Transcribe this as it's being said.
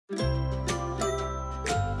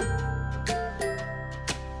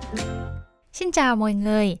Xin chào mọi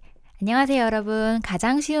người. 안녕하세요 여러분.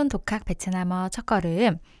 가장 쉬운 독학 베트남어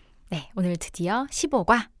첫걸음. 네, 오늘 드디어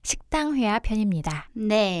 15과 식당 회화 편입니다.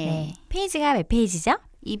 네. 페이지가 몇 페이지죠?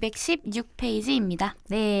 216페이지입니다.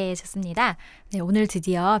 네, 좋습니다. 네, 오늘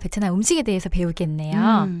드디어 베트남 음식에 대해서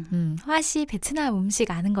배우겠네요. 화씨 베트남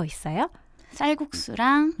음식 아는 거 있어요?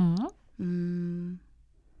 쌀국수랑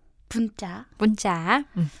분짜.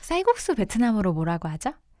 쌀국수 베트남어로 뭐라고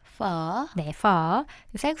하죠? pho. 네, pho.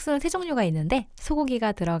 쌀국수는 세 종류가 있는데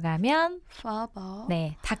소고기가 들어가면 pho bò.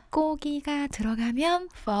 네, 닭고기가 들어가면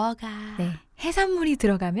pho gà. 네, 해산물이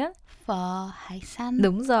들어가면 pho hải sản.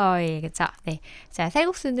 đúng rồi, 그렇죠? 네. 자,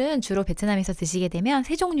 쌀국수는 주로 베트남에서 드시게 되면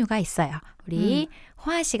세 종류가 있어요. 우리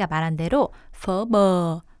호아 씨가 말한 대로 phở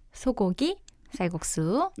bò, 소고기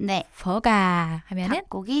쌀국수. 네. phở gà 하면은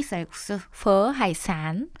닭고기 쌀국수. phở hải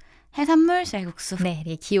sản. 해산물 쌀국수. 네,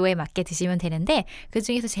 기호에 맞게 드시면 되는데 그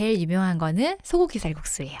중에서 제일 유명한 거는 소고기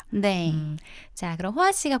쌀국수예요. 네. 자, 그럼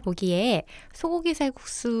호아 씨가 보기에 소고기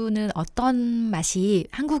쌀국수는 어떤 맛이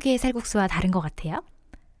한국의 쌀국수와 다른 것 같아요?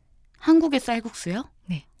 한국의 쌀국수요?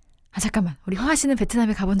 네. 아, 잠깐만. 우리 호아 씨는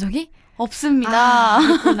베트남에 가본 적이 없습니다.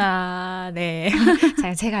 그렇구나. 네.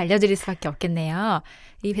 자, 제가 알려드릴 수밖에 없겠네요.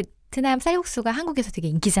 이 베트남 쌀국수가 한국에서 되게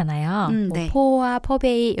인기잖아요. 네. 포와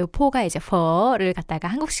퍼베이, 포가 이제 퍼를 갖다가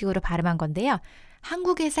한국식으로 발음한 건데요.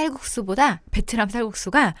 한국의 쌀국수보다 베트남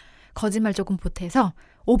쌀국수가 거짓말 조금 보태서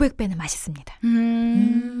 500배는 맛있습니다.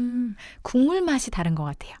 국물 맛이 다른 것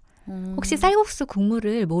같아요. 혹시 쌀국수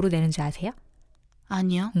국물을 뭐로 내는 줄 아세요?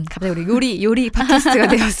 아니요. 갑자기 우리 요리 팟캐스트가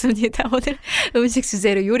되었습니다. 오늘 음식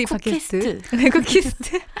주제로 요리 팟캐스트. 네,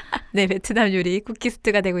 쿠키스트. 네, 베트남 요리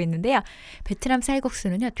쿠키스트가 되고 있는데요. 베트남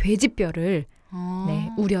쌀국수는요, 돼지뼈를 네,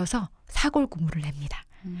 우려서 사골 국물을 냅니다.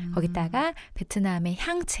 거기다가 베트남의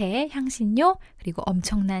향채, 향신료, 그리고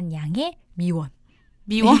엄청난 양의 미원이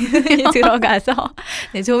들어가서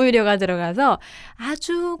네, 조미료가 들어가서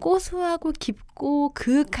아주 고소하고 깊고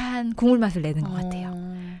그윽한 국물 맛을 내는 것 같아요.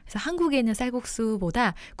 그래서 한국에 있는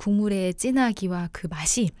쌀국수보다 국물의 진하기와 그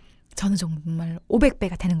맛이 저는 정말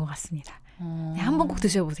 500배가 되는 것 같습니다. 네, 한번 꼭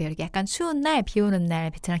드셔보세요. 이렇게 약간 추운 날, 비 오는 날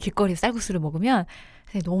베트남 길거리에서 쌀국수를 먹으면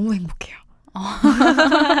너무 행복해요.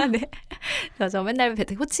 네. 그래서 저 맨날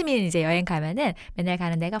호치민 이제 여행 가면은 맨날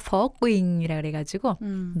가는 데가 퍼꾸잉이라 그래가지고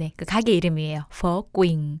네, 그 가게 이름이에요.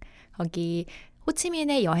 퍼꾸잉. 거기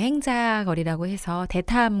호치민의 여행자 거리라고 해서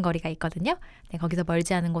대탐 거리가 있거든요. 네, 거기서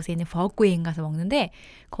멀지 않은 곳에 있는 퍼꾸잉 가서 먹는데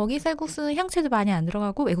거기 쌀국수는 향채도 많이 안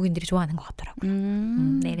들어가고 외국인들이 좋아하는 것 같더라고요.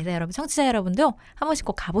 네, 그래서 여러분 청취자 여러분도 한 번씩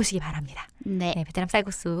꼭 가보시기 바랍니다. 네. 네, 베트남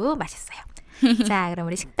쌀국수 맛있어요. 자, 그럼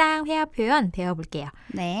우리 식당 회화 표현 배워볼게요.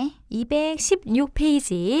 네.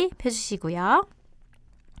 216페이지 펴주시고요.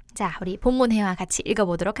 자, 우리 본문 회화 같이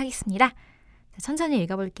읽어보도록 하겠습니다. 자, 천천히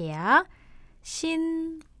읽어볼게요.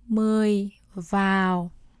 Xin mời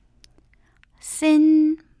vào.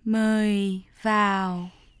 Xin mời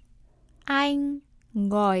vào. Anh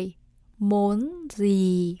gọi món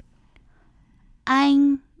gì?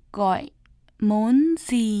 Anh gọi món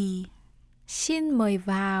gì? Xin mời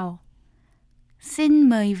vào. Xin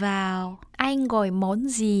mời vào. Anh gọi món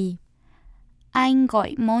gì? Anh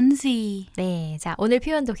gọi món gì? 네, 자, 오늘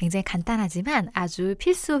표현도 굉장히 간단하지만 아주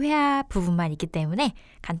필수 회화 부분만 있기 때문에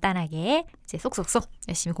간단하게 이제 쏙쏙쏙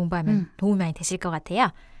열심히 공부하면 도움이 많이 되실 것 같아요.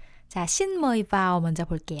 자, xin mời vào 먼저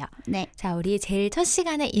볼게요. 네. 자, 우리 제일 첫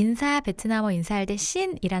시간에 베트남어 인사할 때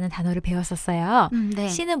신이라는 단어를 배웠었어요. 네.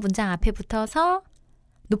 신은 문장 앞에 붙어서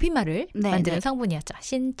높임말을 만드는 네. 성분이었죠.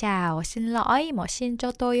 xin chào, xin lỗi, xin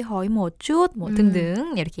cho tôi hỏi một chút,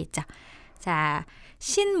 등등 이렇게 있죠. 자,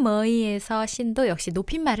 xin mời 에서 신도 역시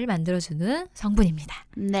높임말을 만들어주는 성분입니다.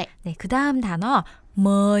 네. 네, 그 다음 단어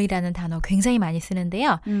mời 라는 단어 굉장히 많이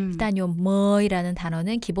쓰는데요. 일단 요 mời 라는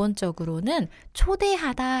단어는 기본적으로는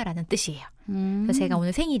초대하다라는 뜻이에요. 그래서 제가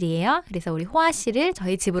오늘 생일이에요. 그래서 우리 호아 씨를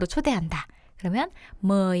저희 집으로 초대한다. 그러면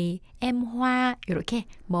mời em hoa 이렇게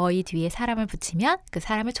mời 뒤에 사람을 붙이면 그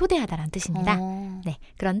사람을 초대하다라는 뜻입니다. 네,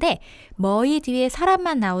 그런데 mời 뒤에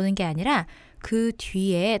사람만 나오는 게 아니라 그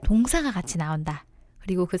뒤에 동사가 같이 나온다.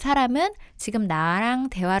 그리고 그 사람은 지금 나랑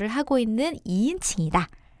대화를 하고 있는 2인칭이다.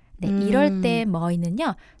 네, 이럴 때 mời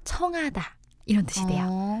는요 청하다 이런 뜻이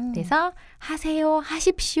돼요. 그래서 하세요,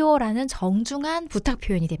 하십시오라는 정중한 부탁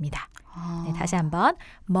표현이 됩니다. 네, 다시 한번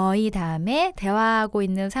뭐이 다음에 대화하고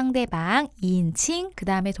있는 상대방 2인칭 그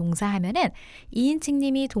다음에 동사 하면은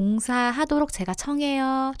 2인칭님이 동사 하도록 제가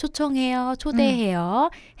청해요, 초청해요, 초대해요,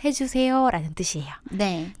 해주세요 라는 뜻이에요.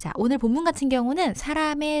 네. 자, 오늘 본문 같은 경우는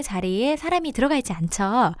사람의 자리에 사람이 들어가 있지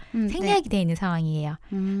않죠. 생략이 되어 있는 상황이에요.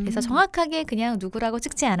 그래서 정확하게 그냥 누구라고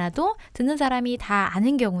찍지 않아도 듣는 사람이 다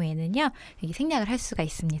아는 경우에는요. 여기 생략을 할 수가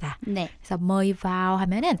있습니다. 네. 그래서 뭐이 와우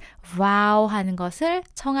하면은 와우 하는 것을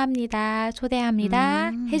청합니다,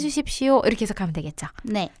 초대합니다, 해주십시오 이렇게 해석하면 되겠죠.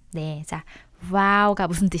 네. 네, 자 와우가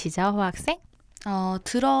무슨 뜻이죠, 호학생?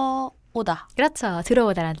 들어오다. 그렇죠.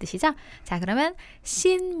 들어오다라는 뜻이죠. 자, 그러면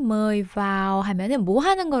xin mời vào 하면은 뭐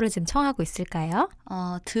하는 거를 지금 청하고 있을까요?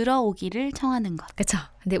 들어오기를 청하는 것. 그렇죠.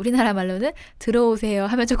 근데 우리나라 말로는 들어오세요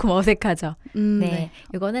하면 조금 어색하죠. 네.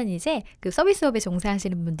 이거는 이제 그 서비스업에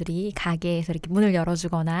종사하시는 분들이 가게에서 이렇게 문을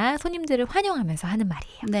열어주거나 손님들을 환영하면서 하는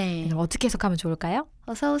말이에요. 네. 이걸 어떻게 해석하면 좋을까요?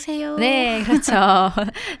 어서 오세요. 네, 그렇죠.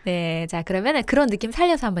 네, 자 그러면 그런 느낌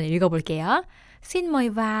살려서 한번 읽어볼게요. xin mời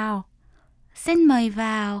vào. Xin mời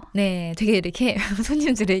vào. 네, 되게 이렇게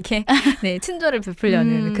손님들에게 네, 친절을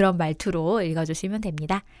베풀려는 그런 말투로 읽어주시면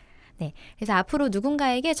됩니다. 네, 그래서 앞으로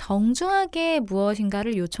누군가에게 정중하게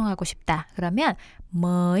무엇인가를 요청하고 싶다. 그러면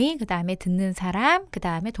뭐이 그 다음에 듣는 사람 그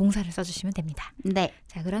다음에 동사를 써주시면 됩니다. 네.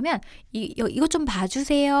 자, 그러면 이거 좀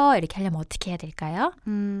봐주세요. 이렇게 하려면 어떻게 해야 될까요?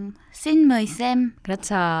 Xin mời xem.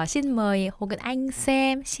 그렇죠. xin mời 혹은 anh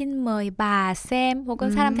xem, xin mời bà xem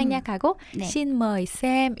혹은 사람 생략하고 네. xin mời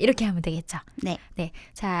xem 이렇게 하면 되겠죠. 네. 네,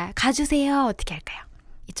 자 가주세요. 어떻게 할까요?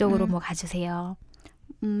 이쪽으로 뭐 가주세요.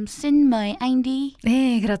 Xin mời anh đi.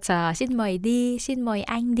 네, 그렇죠. xin mời đi, xin mời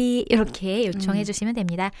anh đi 이렇게 요청해 주시면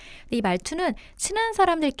됩니다. 근데 이 말투는 친한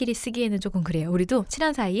사람들끼리 쓰기에는 조금 그래요. 우리도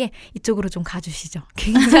친한 사이에 이쪽으로 좀 가주시죠.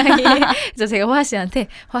 굉장히 그래서 제가 호아 씨한테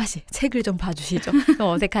호아 씨 책을 좀 봐주시죠.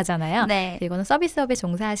 너무 어색하잖아요. 네. 이거는 서비스업에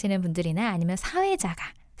종사하시는 분들이나 아니면 사회자가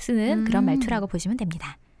쓰는 그런 말투라고 보시면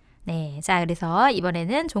됩니다. 네, 자 그래서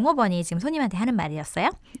이번에는 종업원이 지금 손님한테 하는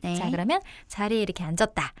말이었어요. 네. 자 그러면 자리에 이렇게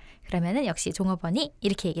앉았다. 그러면은 역시 종업원이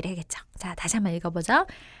이렇게 얘기를 하겠죠. 자 다시 한번 읽어보죠.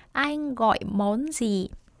 Anh gọi món gì?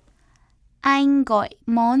 Anh gọi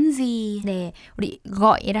món gì? 네, 우리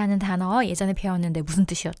gọi 이라는 단어 예전에 배웠는데 무슨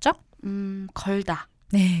뜻이었죠? 걸다.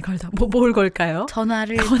 네, 걸다. 뭘 걸까요?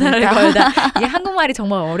 전화를 걸다. 이게 한국말이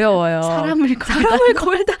정말 어려워요. 사람을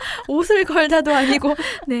걸다. 옷을 걸다도 아니고.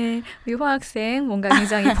 네, 우리 호학생 뭔가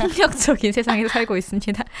굉장히 폭력적인 세상에 살고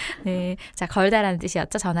있습니다. 네, 자 걸다라는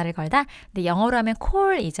뜻이었죠. 전화를 걸다. 근데 영어로 하면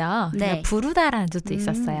call이죠. 네. 부르다라는 뜻도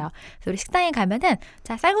있었어요. 그래서 우리 식당에 가면은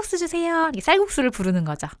자 쌀국수 주세요. 이렇게 쌀국수를 부르는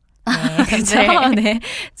거죠. 네, 그렇죠. 네.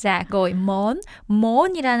 자,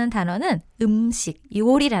 뭔이라는 단어는 음식,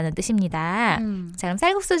 요리라는 뜻입니다. 자, 그럼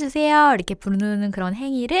쌀국수 주세요. 이렇게 부르는 그런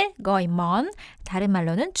행위를 뭔 다른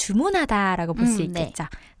말로는 주문하다라고 볼 수 있겠죠.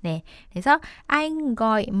 네. 그래서 anh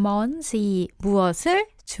gọi món gì 무엇을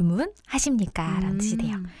주문하십니까? 라는 뜻이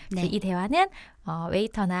돼요. 네. 이 대화는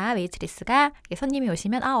웨이터나 웨이트리스가 손님이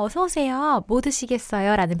오시면 어서 오세요. 뭐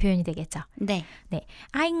드시겠어요? 라는 표현이 되겠죠. 네. 네,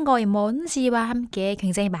 anh gọi món zi와 함께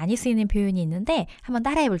굉장히 많이 쓰이는 표현이 있는데 한번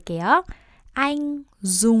따라해 볼게요. Anh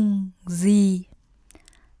dùng gì?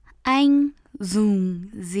 Anh dùng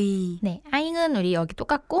gì? 네, anh 은 우리 여기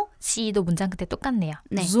똑같고 지도 문장 끝에 똑같네요.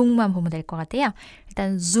 네. zung만 보면 될 것 같아요.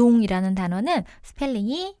 일단 zung이라는 단어는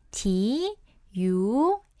스펠링이 D,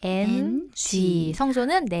 U, N, G.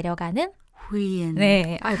 성조는 내려가는 후엔.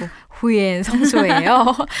 네, 아이고 후엔 성조예요.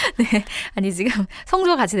 네, 아니 지금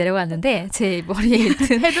성조 같이 내려갔는데 제 머리에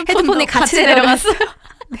있는 헤드폰이 같이 내려갔어요.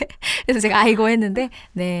 네, 그래서 제가 아이고 했는데,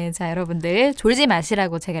 네, 자 여러분들 졸지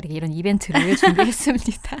마시라고 제가 이렇게 이런 이벤트를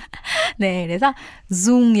준비했습니다. 네, 그래서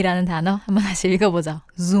zoom이라는 단어 한번 다시 읽어보죠.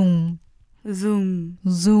 zoom, zoom,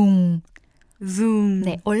 zoom, zoom.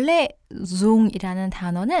 네, 원래 zoom이라는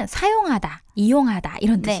단어는 사용하다, 이용하다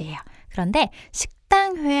이런 뜻이에요. 그런데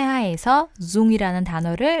식당 회화에서 zoom이라는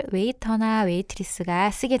단어를 웨이터나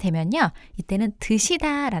웨이트리스가 쓰게 되면요, 이때는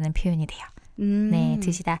드시다라는 표현이 돼요. 네,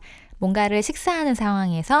 드시다. 뭔가를 식사하는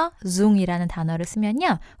상황에서 zoom이라는 단어를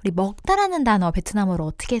쓰면요, 우리 먹다라는 단어 베트남어로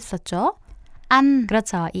어떻게 했었죠? ăn.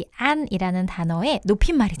 그렇죠. 이 안이라는 단어의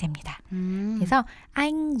높임말이 됩니다. 그래서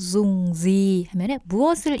anh dùng gì 하면은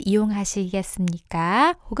무엇을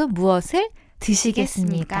이용하시겠습니까? 혹은 무엇을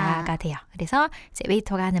드시겠습니까가 돼요. 그래서 이제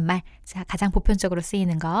웨이터가 하는 말, 자, 가장 보편적으로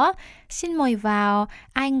쓰이는 거, xin mời vào,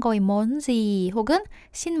 anh gọi món gì 혹은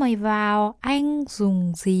xin mời vào, anh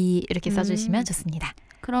dùng gì 이렇게 써주시면 좋습니다.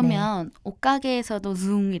 그러면 옷가게에서도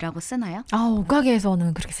zoom이라고 쓰나요?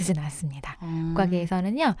 옷가게에서는 그렇게 쓰진 않습니다.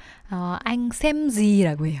 옷가게에서는요, anh xem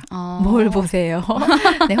zi라고 해요. 뭘 보세요?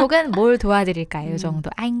 네, 혹은 뭘 도와드릴까요? 이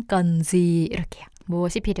정도. anh cần gì 이렇게요.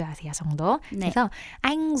 무엇이 필요하세요 정도. 네. 그래서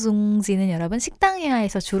anh dùng 지는 여러분 식당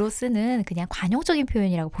회화에서 주로 쓰는 그냥 관용적인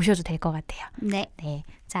표현이라고 보셔도 될 것 같아요. 네. 네.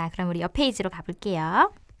 자, 그럼 우리 옆 페이지로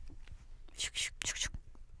가볼게요. 슉슉슉슉.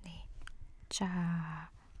 네. 자,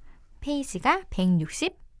 페이지가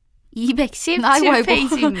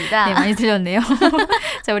 217페이지입니다. 네, 많이 들렸네요.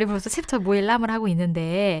 자, 우리 벌써 챕터 모일람을 하고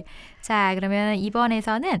있는데, 자, 그러면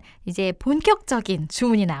이번에서는 이제 본격적인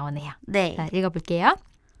주문이 나오네요. 네. 자, 읽어볼게요.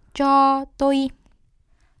 cho tôi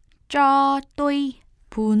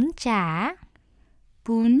bún chả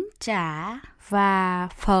và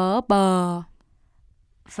phở bò.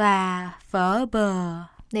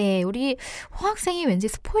 네, 우리 호학생이 왠지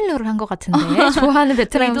스포일러를 한 것 같은데 좋아하는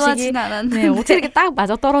베트남 음식이 의도하진 않았는데. 네, 어떻게 이렇게 딱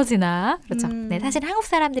맞아 떨어지나? 그렇죠. 네, 사실 한국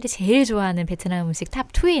사람들이 제일 좋아하는 베트남 음식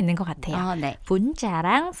탑 2에 있는 것 같아요. 네.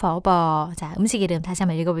 분짜랑 퍼버. 자, 음식 이름 다시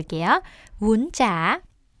한번 읽어볼게요. 문짜,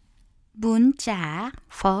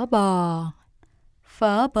 퍼버.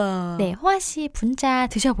 네, 호아 씨 분짜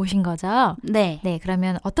드셔보신 거죠? 네. 네,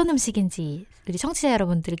 그러면 어떤 음식인지 우리 청취자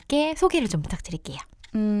여러분들께 소개를 좀 부탁드릴게요.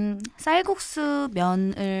 쌀국수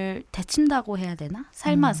면을 데친다고 해야 되나?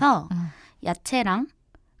 삶아서 야채랑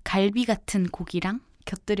갈비 같은 고기랑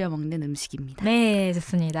곁들여 먹는 음식입니다. 네,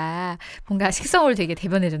 좋습니다. 뭔가 식성을 되게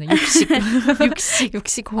대변해주는 육식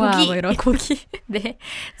호화 고기. 뭐 이런 고기. 네,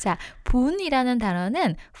 자, 분이라는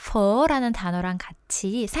단어는 퍼라는 단어랑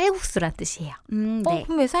같이 쌀국수란 뜻이에요. 네.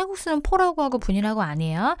 그럼 왜 쌀국수는 포라고 하고 분이라고 안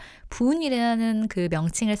해요? 분이라는 그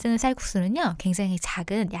명칭을 쓰는 쌀국수는요, 굉장히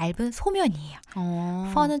작은 얇은 소면이에요.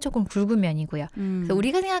 퍼는 조금 굵은 면이고요. 그래서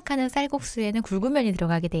우리가 생각하는 쌀국수에는 굵은 면이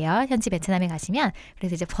들어가게 돼요. 현지 베트남에 가시면.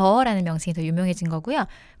 그래서 이제 퍼라는 명칭이 더 유명해진 거고요.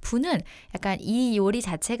 분은 약간 이 요리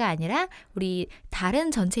자체가 아니라 우리 다른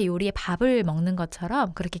전체 요리에 밥을 먹는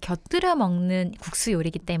것처럼 그렇게 곁들여 먹는 국수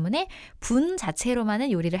요리이기 때문에 분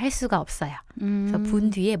자체로만은 요리를 할 수가 없어요. 그래서 분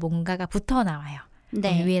뒤에 뭔가가 붙어 나와요.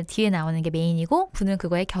 네. 뒤에 나오는 게 메인이고 분은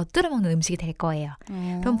그거에 곁들여 먹는 음식이 될 거예요.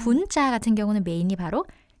 그럼 분짜 같은 경우는 메인이 바로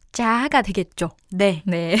짜가 되겠죠. 네.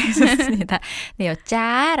 네, 좋습니다. 네,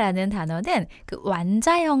 짜라는 단어는 그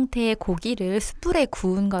완자 형태의 고기를 숯불에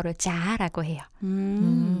구운 거를 짜라고 해요.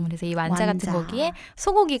 그래서 이 완자 같은 고기에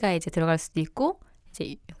소고기가 이제 들어갈 수도 있고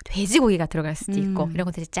이제 돼지고기가 들어갈 수도 있고 이런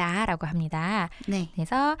것들이 짜라고 합니다. 네.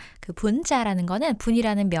 그래서 그 분짜라는 거는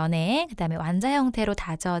분이라는 면에 그다음에 완자 형태로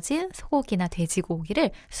다져진 소고기나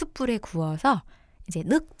돼지고기를 숯불에 구워서 이제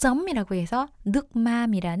늑점이라고 해서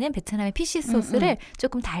늑맘이라는 베트남의 피쉬 소스를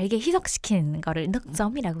조금 달게 희석시키는 거를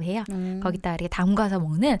늑점이라고 해요. 거기다가 이렇게 담가서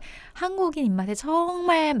먹는 한국인 입맛에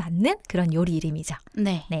정말 맞는 그런 요리 이름이죠.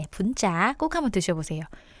 네. 네, 분짜 꼭 한번 드셔보세요.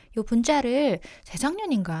 요 분짜를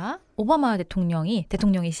재작년인가 오바마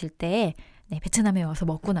대통령이실 때 네, 베트남에 와서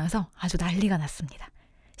먹고 나서 아주 난리가 났습니다.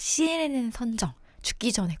 CNN 선정.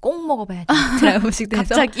 죽기 전에 꼭 먹어봐야 돼. 베트남 음식도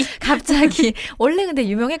해서 갑자기 원래 근데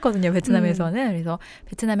유명했거든요. 베트남에서는. 그래서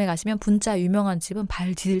베트남에 가시면 분짜 유명한 집은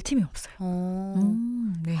발 디딜 틈이 없어요.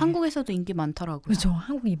 네. 한국에서도 인기 많더라고요. 그렇죠.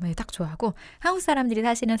 한국 입맛에 딱 좋아하고 한국 사람들이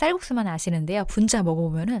사실은 쌀국수만 아시는데요. 분짜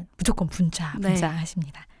먹어보면은 무조건 분짜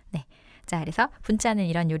하십니다. 네. 자, 그래서 분짜는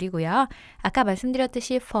이런 요리고요. 아까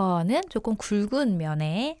말씀드렸듯이 퍼는 조금 굵은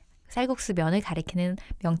면에 쌀국수 면을 가리키는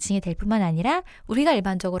명칭이 될 뿐만 아니라 우리가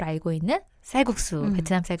일반적으로 알고 있는 쌀국수,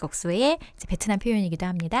 베트남 쌀국수의 이제 베트남 표현이기도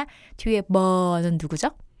합니다. 뒤에 뭐는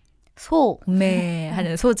누구죠? 소, 네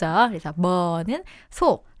하는 소죠. 그래서 뭐는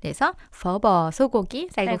소, 그래서 퍼버 소고기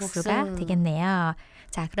쌀국수가 되겠네요.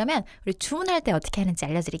 자, 그러면 우리 주문할 때 어떻게 하는지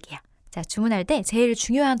알려드릴게요. 자, 주문할 때 제일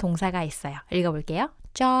중요한 동사가 있어요. 읽어볼게요.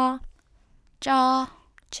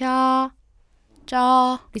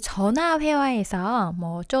 우리 전화 회화에서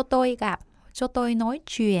뭐 쪼또이갑, 쪼또이 nói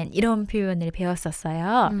chuyện 이런 표현을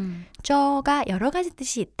배웠었어요. 쪼가 여러 가지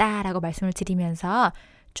뜻이 있다라고 말씀을 드리면서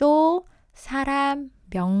쪼 사람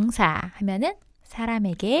명사 하면은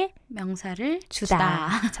사람에게 명사를 주다.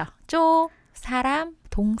 그렇죠. 쪼 사람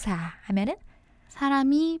동사 하면은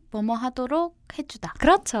사람이 뭐뭐 하도록 해주다.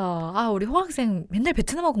 그렇죠. 아, 우리 호학생 맨날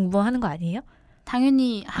베트남어 공부하는 거 아니에요?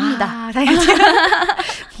 당연히 합니다. 아, 당연히.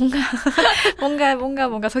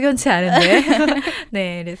 뭔가 석연치 않은데.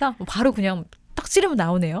 네, 그래서 바로 그냥 딱 찌르면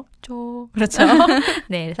나오네요. 쪼. 그렇죠.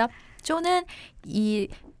 네, 그래서 쪼는 이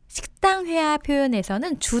식당 회화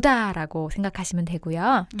표현에서는 주다라고 생각하시면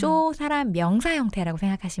되고요. 쪼 사람 명사 형태라고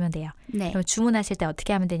생각하시면 돼요. 네. 그럼 주문하실 때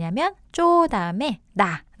어떻게 하면 되냐면 쪼 다음에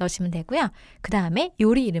나 넣으시면 되고요. 그 다음에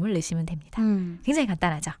요리 이름을 넣으시면 됩니다. 굉장히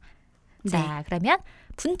간단하죠. 네. 자, 그러면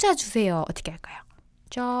분짜 주세요. 어떻게 할까요?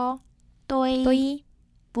 또이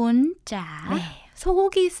분짜. 네,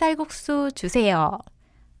 소고기 쌀국수 주세요.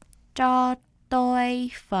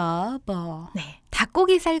 또이 퍼버. 네,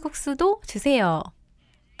 닭고기 쌀국수도 주세요.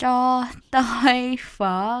 또이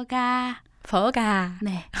버가.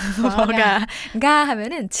 네. 버가. 가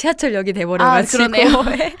하면은 지하철역이 돼버려가지고. 네,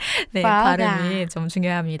 버가. 발음이 좀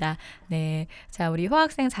중요합니다. 네. 자, 우리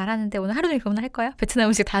호학생 잘하는데 오늘 하루 종일 그것만 할 거예요? 베트남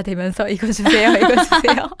음식 다 되면서 이거 주세요. 이거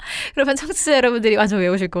주세요. 그러면 청취자 여러분들이 완전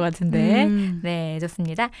외우실 것 같은데. 네,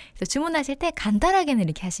 좋습니다. 그래서 주문하실 때 간단하게는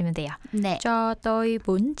이렇게 하시면 돼요. 네. cho tôi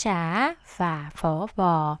 4차 và phở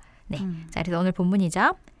bò. 네. 자, 그래서 오늘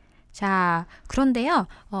본문이죠. 자, 그런데요.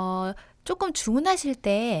 조금 주문하실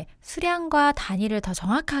때 수량과 단위를 더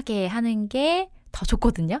정확하게 하는 게 더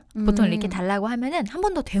좋거든요. 보통 이렇게 달라고 하면은 한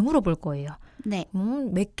번 더 되물어 볼 거예요. 네.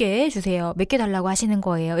 몇 개 주세요. 몇 개 달라고 하시는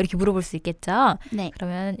거예요. 이렇게 물어볼 수 있겠죠. 네.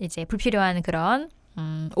 그러면 이제 불필요한 그런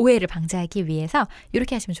오해를 방지하기 위해서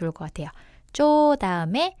이렇게 하시면 좋을 것 같아요. 쪼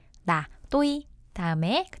다음에 나, 또이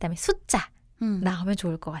다음에 그다음에 숫자 나오면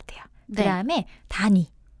좋을 것 같아요. 네. 그다음에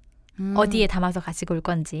단위 어디에 담아서 가지고 올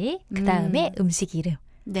건지 그다음에 음식 이름.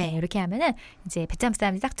 네, 이렇게 하면은 이제 베트남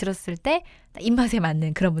사람이 딱 들었을 때 입맛에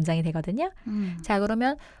맞는 그런 문장이 되거든요. 자,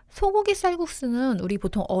 그러면 소고기 쌀국수는 우리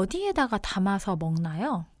보통 어디에다가 담아서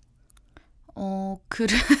먹나요?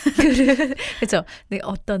 그릇. 그릇. 그렇죠. 네,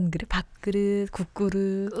 어떤 그릇? 밥그릇,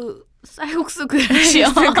 국그릇. 쌀국수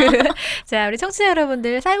그릇이요. 그릇. 자, 우리 청취자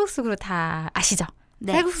여러분들 쌀국수 그릇 다 아시죠?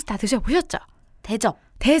 네. 쌀국수 다 드셔보셨죠? 대접.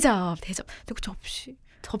 대접. 그 접시.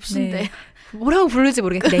 접시인데. 네. 뭐라고 부르지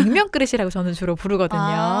모르겠어요. 냉면 그릇이라고 저는 주로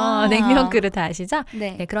부르거든요. 냉면 그릇 다 아시죠?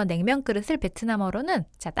 네. 네, 그런 냉면 그릇을 베트남어로는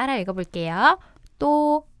자, 따라 읽어볼게요.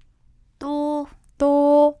 또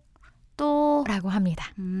라고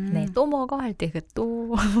합니다. 네, 또 먹어 할 때 그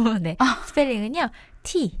또. 네, 스펠링은요.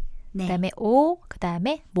 T, 네. 그다음에 O,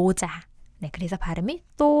 그다음에 모자. 네, 그래서 발음이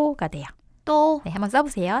또가 돼요. 또. 네, 한번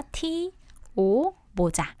써보세요. T, O,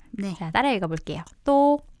 모자. 네. 자, 따라 읽어볼게요.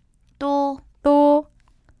 또.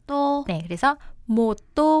 네, 그래서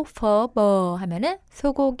모또 퍼버 하면은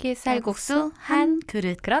소고기 쌀국수 한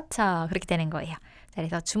그릇. 그렇죠. 그렇게 되는 거예요. 자,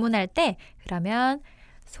 그래서 주문할 때 그러면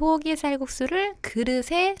소고기 쌀국수를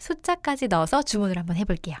그릇에 숫자까지 넣어서 주문을 한번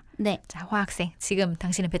해볼게요. 네. 자, 화학생 지금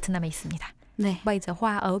당신은 베트남에 있습니다. 네. bây giờ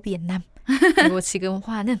hoa ở Vietnam. 그리고 지금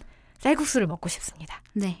화는 쌀국수를 먹고 싶습니다.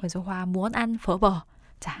 네. 그래서 화 muốn ăn phở bò.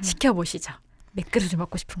 자, 시켜보시죠. 몇 그릇을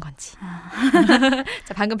먹고 싶은 건지.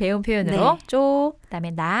 자, 방금 배운 표현으로 네. 쪼,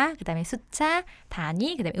 그다음에 나, 그다음에 숫자,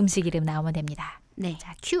 단위, 그다음에 음식 이름 나오면 됩니다. 네.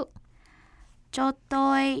 자, 큐. cho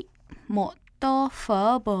tôi một tô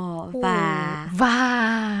phở bò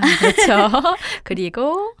và 그렇죠.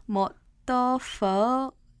 그리고 một tô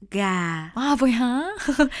phở gà. 아, 뭐야?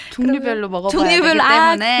 종류별로 먹어봐야 종류별로 되기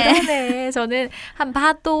때문에. 그러네. 저는 한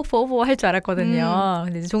바또 포보 할 줄 알았거든요.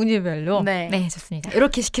 근데 이제 종류별로. 네. 네, 좋습니다.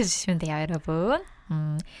 이렇게 시켜주시면 돼요, 여러분.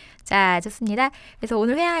 자, 좋습니다. 그래서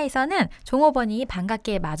오늘 회화에서는 종업원이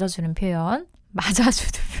반갑게 맞아주는 표현.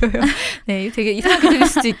 네, 되게 이상하게 들릴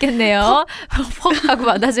수도 있겠네요. 퍽 하고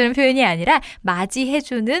맞아주는 표현이 아니라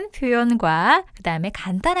맞이해주는 표현과 그다음에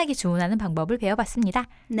간단하게 주문하는 방법을 배워봤습니다.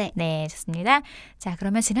 네. 네, 좋습니다. 자,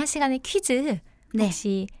 그러면 지난 시간에 퀴즈 네.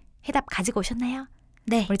 혹시 해답 가지고 오셨나요?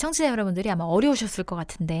 네. 우리 청취자 여러분들이 아마 어려우셨을 것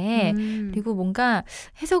같은데 그리고 뭔가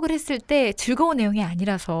해석을 했을 때 즐거운 내용이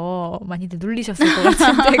아니라서 많이들 놀리셨을 것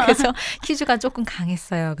같은데 그죠? 퀴즈가 조금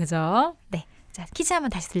강했어요. 그죠? 네. 자, 퀴즈 한번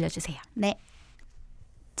다시 들려주세요. 네.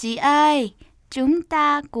 Chị ơi, chúng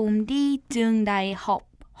ta cùng đi trường đại học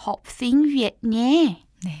học tiếng Việt nhé.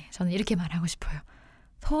 네, 저는 이렇게 말하고 싶어요.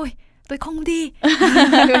 thôi, tôi không đi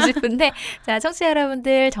하고 싶은데 자, 청취자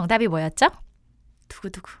여러분들 정답이 뭐였죠?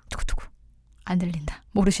 두구두구. 안 들린다.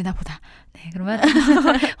 모르시나 보다. 네, 그러면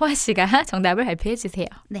호아 씨가 정답을 발표해 주세요.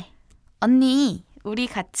 네. 언니, 우리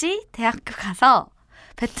같이 대학교 가서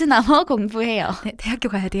베트남어 공부해요. 네, 대학교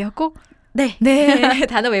가야 돼요, 꼭? 네. 네,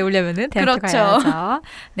 단어 외우려면은 대학교 그렇죠. 가야죠.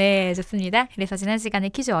 네, 좋습니다. 그래서 지난 시간에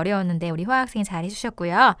퀴즈 어려웠는데 우리 호아 학생이 잘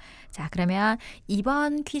해주셨고요. 자, 그러면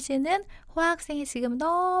이번 퀴즈는 호아 학생이 지금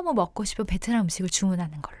너무 먹고 싶은 베트남 음식을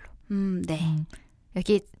주문하는 걸로. 네.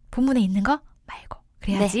 여기 본문에 있는 거 말고.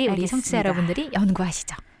 그래야지 네, 우리 청취자 여러분들이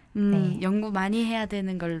연구하시죠. 네. 연구 많이 해야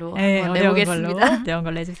되는 걸로 네, 한번 어려운 내보겠습니다. 걸로, 어려운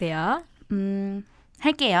걸로 해주세요.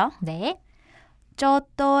 할게요. 네. Cho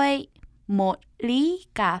tôi một ly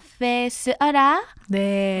cà phê sữa.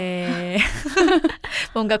 네.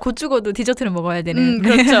 뭔가 곧 죽어도 디저트를 먹어야 되는.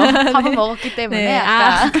 그렇죠. 밥은 먹었기 때문에 네,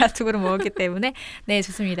 아까. 죽으로 먹었기 때문에. 네,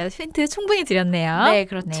 좋습니다. 힌트 충분히 드렸네요. 네,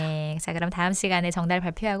 그렇죠. 네, 자, 그럼 다음 시간에 정답을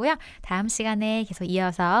발표하고요. 다음 시간에 계속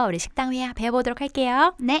이어서 우리 식당 회화 배워보도록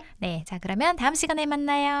할게요. 네. 네, 자, 그러면 다음 시간에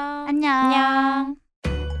만나요. 안녕. 안녕.